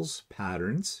 rentals,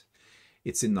 patterns.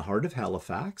 It's in the heart of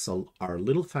Halifax. Our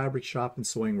little fabric shop and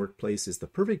sewing workplace is the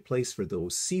perfect place for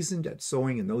those seasoned at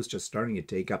sewing and those just starting to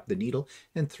take up the needle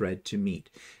and thread to meet.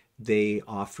 They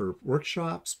offer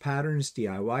workshops, patterns,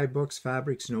 DIY books,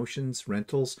 fabrics, notions,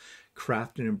 rentals,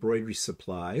 craft and embroidery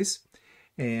supplies.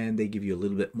 And they give you a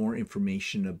little bit more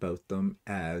information about them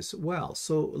as well.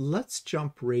 So let's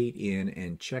jump right in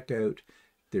and check out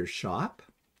their shop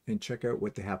and check out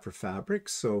what they have for fabric.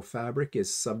 So fabric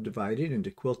is subdivided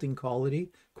into quilting cotton,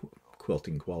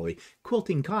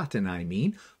 I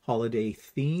mean, holiday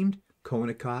themed,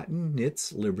 Kona cotton,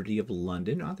 knits, Liberty of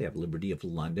London. Oh, they have Liberty of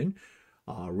London,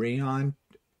 rayon,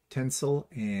 tencel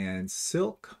and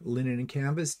silk, linen and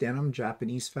canvas, denim,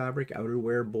 Japanese fabric,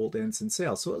 outerwear, bolt ends, and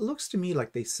sails. So it looks to me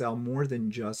like they sell more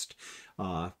than just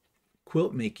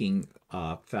quilt making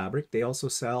fabric. They also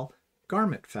sell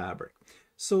garment fabric.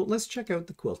 So let's check out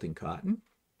the quilting cotton.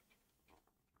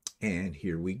 And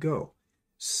here we go.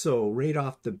 So right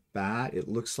off the bat, it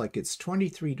looks like it's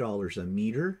 $23 a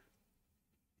meter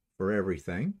for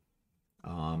everything.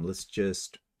 Let's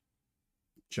just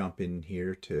jump in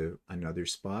here to another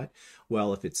spot.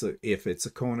 Well, if it's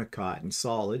a Kona cotton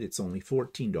solid, it's only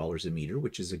 $14 a meter,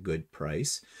 which is a good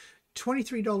price.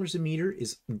 $23 a meter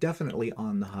is definitely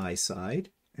on the high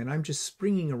side, and I'm just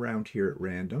springing around here at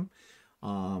random.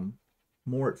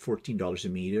 More at $14 a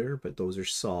meter, but those are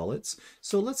solids.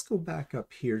 So let's go back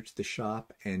up here to the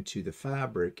shop and to the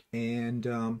fabric, and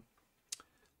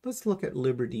let's look at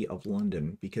Liberty of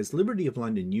London, because Liberty of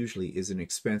London usually isn't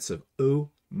expensive. Oh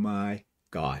my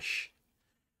gosh.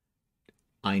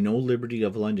 I know Liberty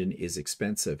of London is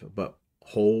expensive, but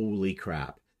holy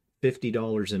crap.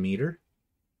 $50 a meter?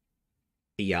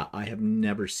 Yeah, I have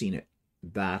never seen it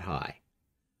that high.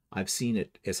 I've seen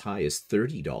it as high as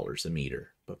 $30 a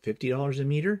meter, but $50 a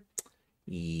meter?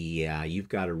 Yeah, you've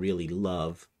got to really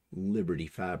love Liberty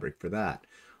fabric for that.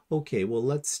 Okay, well,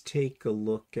 let's take a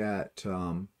look at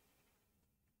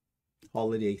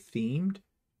holiday themed.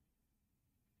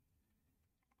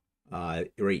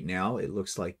 Right now, it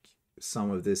looks like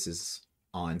some of this is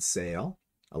on sale,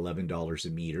 $11 a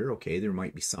meter. Okay, there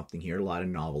might be something here, a lot of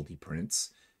novelty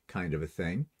prints, kind of a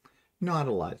thing. Not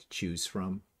a lot to choose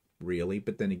from, really,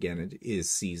 but then again, it is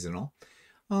seasonal.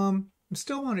 I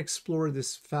still want to explore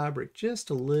this fabric just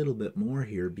a little bit more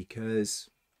here, because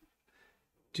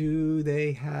do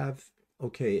they have,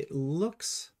 okay, it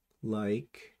looks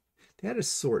like they had a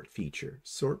sort feature,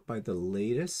 sort by the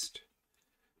latest,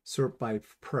 sort by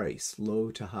price,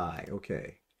 low to high.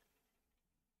 Okay.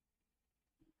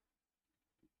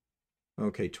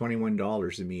 Okay,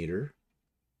 $21 a meter.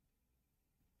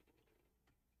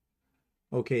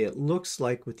 Okay, it looks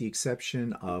like with the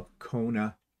exception of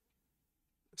Kona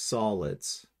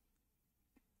solids,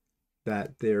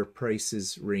 that their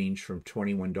prices range from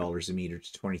 $21 a meter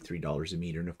to $23 a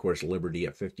meter. And of course, Liberty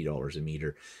at $50 a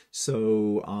meter.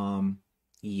 So,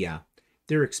 yeah,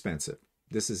 they're expensive.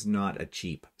 This is not a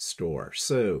cheap store.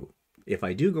 So if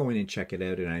I do go in and check it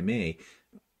out, and I may,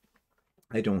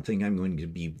 I don't think I'm going to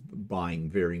be buying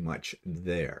very much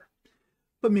there.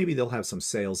 but maybe they'll have some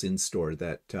sales in store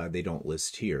that they don't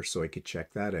list here, so I could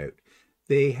check that out.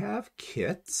 They have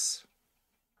kits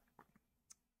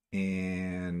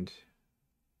and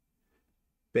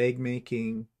bag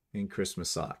making and Christmas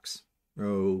socks.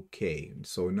 Okay,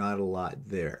 so not a lot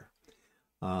there.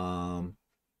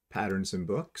 Patterns and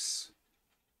books.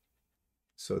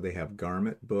 So they have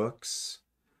garment books,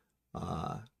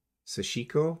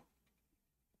 sashiko,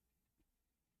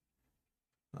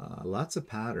 lots of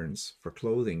patterns for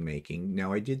clothing making.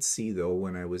 Now I did see though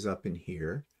when I was up in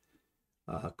here,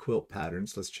 quilt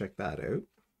patterns. Let's check that out.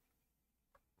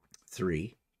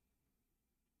 3.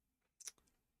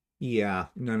 Yeah,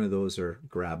 none of those are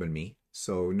grabbing me.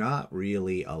 So not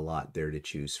really a lot there to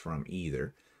choose from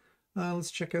either.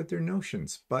 Let's check out their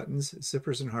notions. Buttons,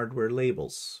 zippers, and hardware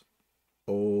labels.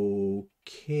 Okay.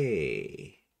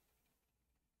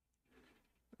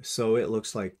 So it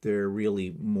looks like they're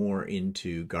really more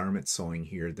into garment sewing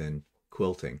here than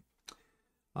quilting.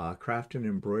 Craft and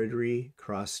embroidery,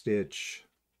 cross stitch,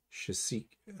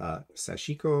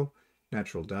 sashiko,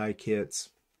 natural dye kits,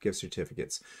 gift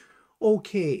certificates.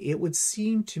 Okay, it would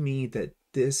seem to me that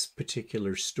this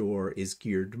particular store is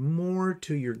geared more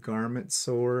to your garment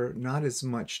sewer, not as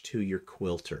much to your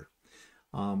quilter.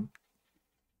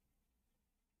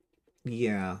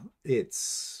 Yeah,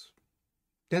 that's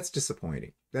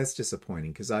disappointing. That's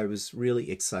disappointing because I was really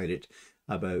excited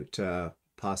about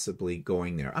possibly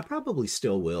going there. I probably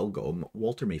still will go.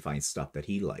 Walter may find stuff that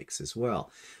he likes as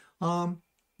well.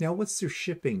 Now, what's their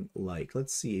shipping like?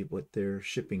 Let's see what their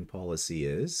shipping policy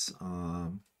is.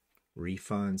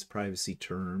 Refunds, privacy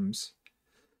terms.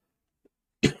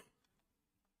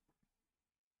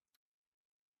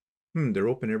 They're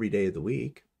open every day of the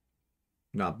week.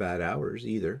 Not bad hours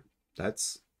either.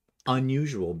 That's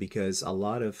unusual because a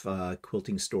lot of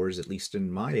quilting stores, at least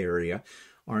in my area,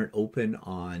 aren't open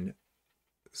on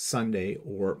Sunday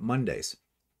or Mondays.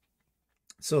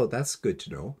 So that's good to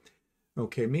know.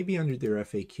 Okay, maybe under their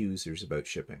FAQs there's about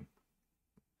shipping.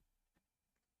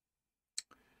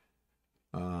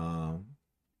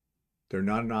 They're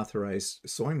not an authorized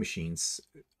sewing machines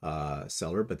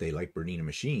seller, but they like Bernina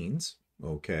machines.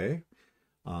 Okay.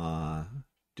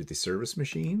 Do they service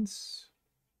machines?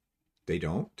 They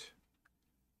don't.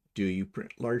 Do you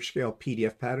print large-scale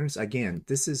PDF patterns? Again,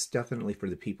 this is definitely for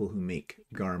the people who make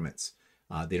garments.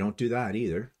 They don't do that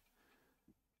either.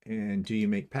 And do you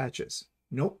make patches?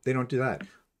 Nope, they don't do that.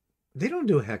 They don't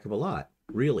do a heck of a lot,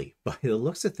 really, by the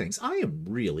looks of things. I am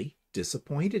really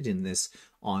disappointed in this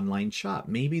online shop.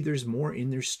 Maybe there's more in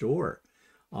their store.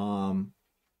 And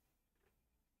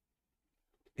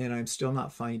I'm still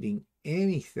not finding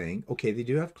anything. Okay, they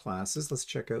do have classes. Let's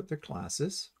check out their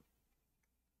classes.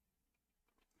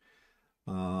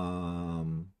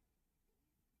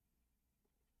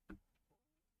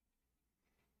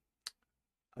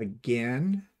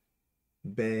 Again,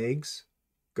 bags,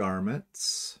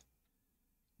 garments,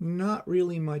 not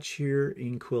really much here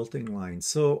in quilting line.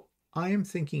 So I am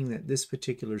thinking that this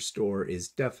particular store is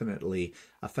definitely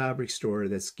a fabric store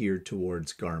that's geared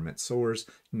towards garment sewers,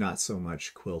 not so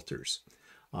much quilters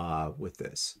with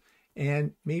this.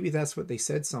 And maybe that's what they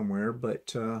said somewhere,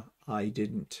 but I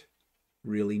didn't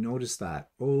really notice that.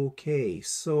 Okay,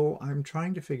 so I'm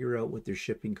trying to figure out what their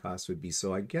shipping costs would be.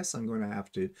 So I guess I'm going to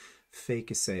have to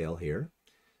fake a sale here.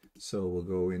 So we'll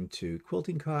go into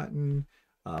quilting cotton.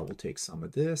 We'll take some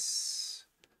of this.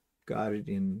 Got it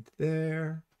in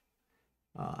there.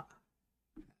 Add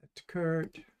to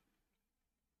cart.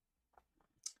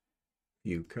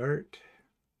 View cart.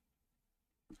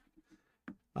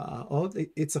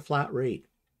 It's a flat rate,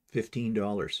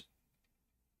 $15.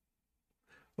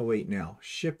 Oh wait, now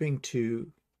shipping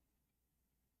to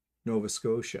Nova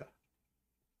Scotia.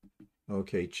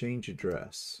 Okay, change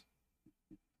address.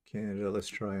 Canada, let's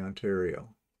try Ontario.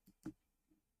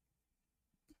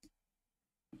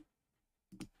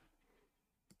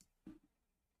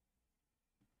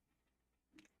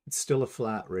 It's still a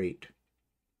flat rate.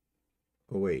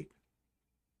 Oh wait.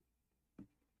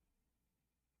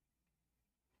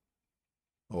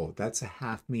 Oh, that's a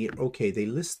half meter. Okay, they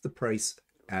list the price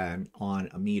on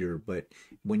a meter, but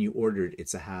when you order it,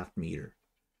 it's a half meter.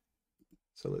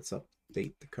 So let's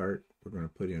update the cart. We're going to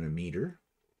put in a meter.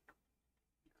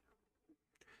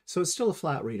 So it's still a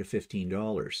flat rate of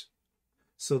 $15.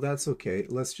 So that's okay.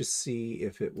 Let's just see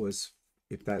if it was,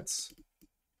 if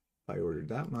I ordered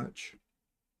that much.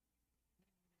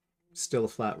 Still a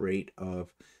flat rate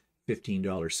of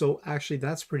 $15. So actually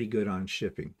that's pretty good on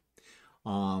shipping.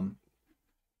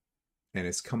 And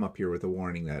it's come up here with a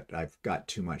warning that I've got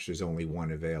too much. There's only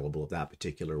one available of that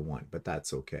particular one, but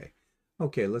that's okay.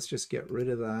 Okay, let's just get rid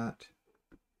of that.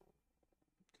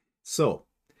 So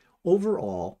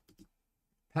overall,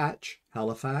 Patch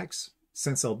Halifax.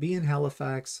 Since I'll be in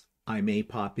Halifax, I may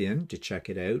pop in to check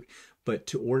it out, but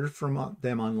to order from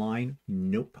them online,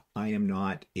 nope, I am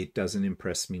not. It doesn't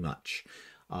impress me much.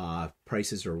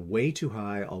 Prices are way too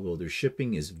high, although their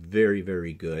shipping is very,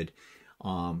 very good.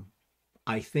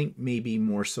 I think maybe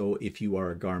more so if you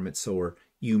are a garment sewer,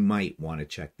 you might want to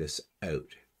check this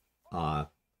out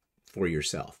for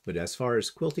yourself. But as far as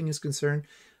quilting is concerned,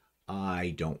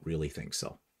 I don't really think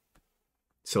so.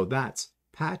 So that's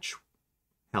Patch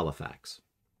Halifax.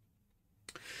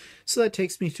 So that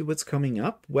takes me to what's coming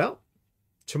up. Well,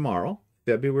 tomorrow,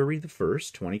 February the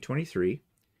 1st, 2023,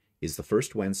 is the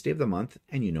first Wednesday of the month,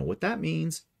 and you know what that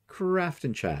means, Craft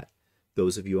and Chat.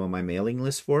 Those of you on my mailing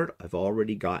list for it, I've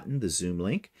already gotten the Zoom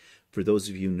link. For those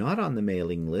of you not on the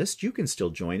mailing list, you can still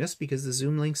join us because the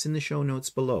Zoom link's in the show notes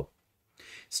below.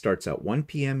 Starts at 1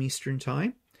 p.m. Eastern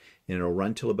Time, and it'll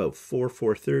run till about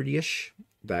 4:30ish,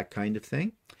 that kind of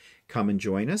thing. Come and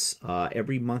join us.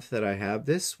 Every month that I have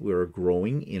this, we're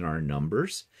growing in our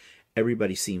numbers.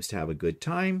 Everybody seems to have a good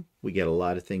time. We get a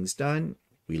lot of things done.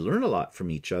 We learn a lot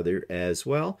from each other as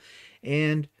well.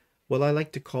 And well, I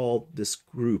like to call this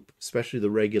group, especially the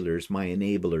regulars, my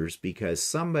enablers, because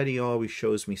somebody always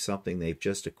shows me something they've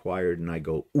just acquired and I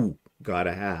go, ooh,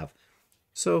 gotta have.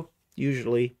 So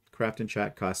usually Craft and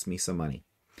Chat costs me some money.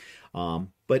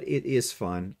 But it is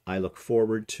fun. I look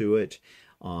forward to it.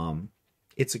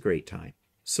 It's a great time.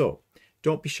 So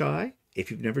don't be shy. If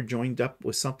you've never joined up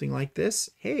with something like this,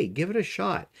 hey, give it a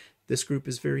shot. This group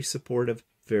is very supportive,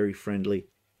 very friendly.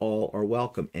 All are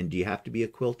welcome. And do you have to be a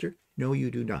quilter? No,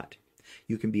 you do not.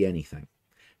 You can be anything.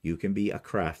 You can be a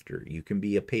crafter. You can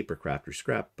be a paper crafter,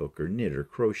 scrapbooker, knitter,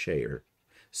 crocheter,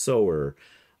 sewer,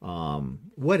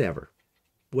 whatever.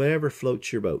 Whatever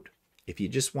floats your boat. If you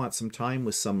just want some time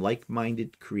with some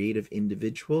like-minded creative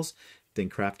individuals, then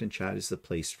Craft and Chat is the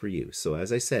place for you. So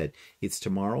as I said, it's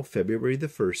tomorrow, February the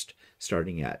 1st,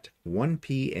 starting at 1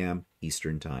 p.m.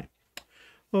 Eastern Time.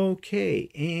 Okay,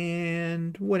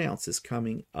 and what else is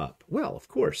coming up? Well, of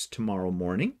course, tomorrow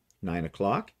morning, 9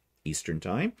 o'clock Eastern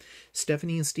Time,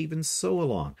 Stephanie and Stephen's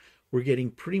sew-along. We're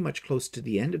getting pretty much close to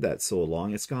the end of that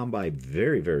sew-along. It's gone by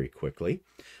very, very quickly.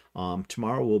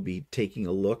 Tomorrow we'll be taking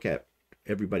a look at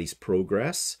everybody's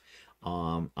progress.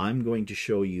 I'm going to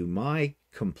show you my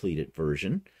completed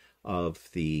version of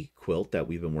the quilt that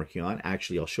we've been working on.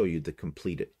 Actually, I'll show you the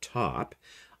completed top.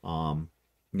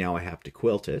 Now I have to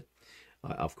quilt it,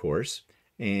 of course.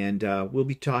 And we'll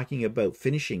be talking about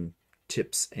finishing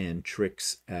tips and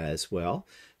tricks as well.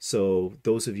 So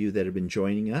those of you that have been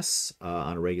joining us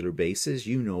on a regular basis,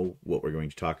 you know what we're going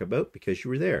to talk about because you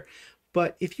were there.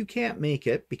 But if you can't make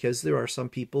it, because there are some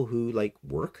people who like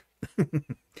work,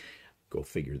 go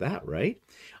figure that, right?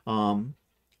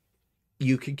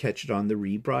 You can catch it on the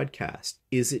rebroadcast.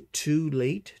 Is it too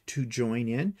late to join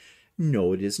in?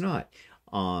 No, it is not.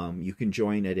 You can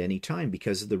join at any time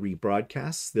because of the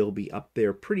rebroadcasts. They'll be up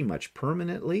there pretty much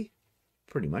permanently.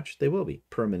 Pretty much, they will be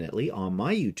permanently on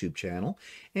my YouTube channel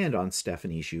and on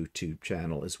Stephanie's YouTube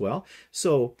channel as well.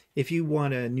 So if you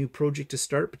want a new project to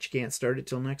start, but you can't start it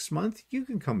till next month, you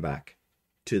can come back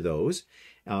to those.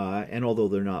 And although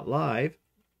they're not live,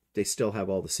 they still have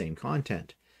all the same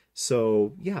content.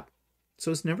 So yeah,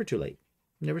 so it's never too late.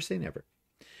 Never say never.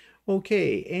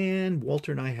 Okay, and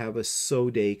Walter and I have a sew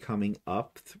day coming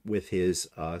up with his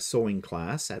sewing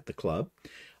class at the club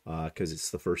because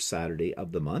it's the first Saturday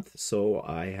of the month. So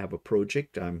I have a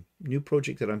project, new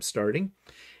project that I'm starting,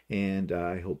 and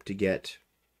I hope to get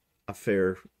a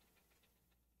fair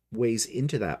ways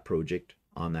into that project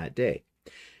on that day.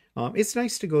 It's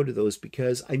nice to go to those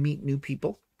because I meet new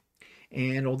people.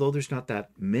 And although there's not that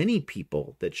many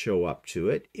people that show up to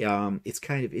it, it's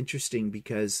kind of interesting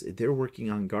because they're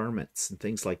working on garments and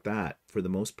things like that. For the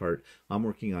most part, I'm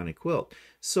working on a quilt.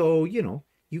 So, you know,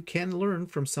 you can learn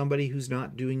from somebody who's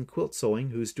not doing quilt sewing,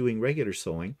 who's doing regular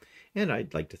sewing. And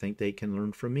I'd like to think they can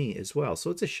learn from me as well.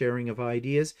 So it's a sharing of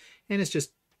ideas. And it's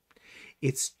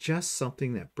just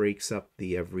something that breaks up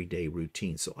the everyday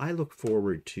routine. So I look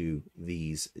forward to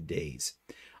these days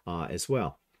as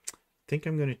well. I think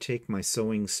I'm going to take my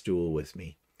sewing stool with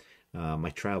me, my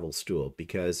travel stool,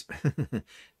 because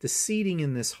the seating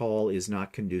in this hall is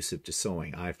not conducive to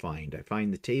sewing, I find. I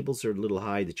find the tables are a little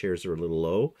high, the chairs are a little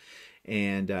low,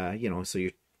 and, you know, so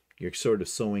you're sort of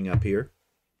sewing up here.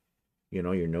 You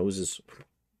know, your nose is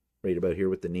right about here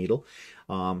with the needle.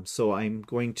 So I'm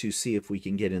going to see if we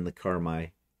can get in the car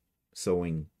my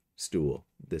sewing stool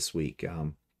this week,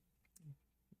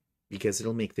 because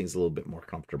it'll make things a little bit more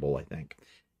comfortable, I think.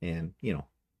 And, you know,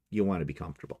 you want to be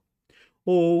comfortable.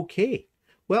 Okay.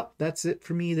 Well, that's it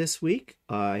for me this week.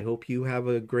 I hope you have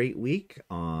a great week.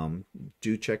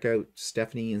 Do check out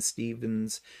Stephanie and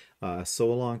Steven's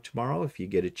Sew Along tomorrow if you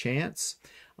get a chance.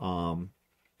 I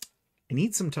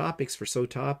need some topics for Sew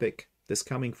Topic this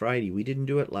coming Friday. We didn't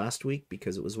do it last week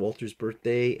because it was Walter's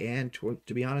birthday, and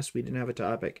to be honest, we didn't have a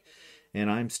topic. And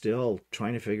I'm still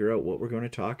trying to figure out what we're going to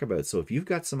talk about. So if you've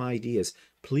got some ideas,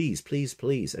 please, please,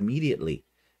 please, immediately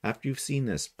after you've seen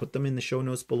this, put them in the show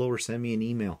notes below or send me an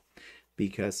email,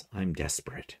 because I'm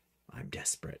desperate. I'm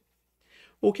desperate.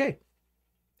 Okay.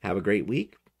 Have a great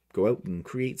week. Go out and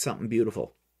create something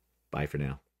beautiful. Bye for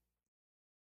now.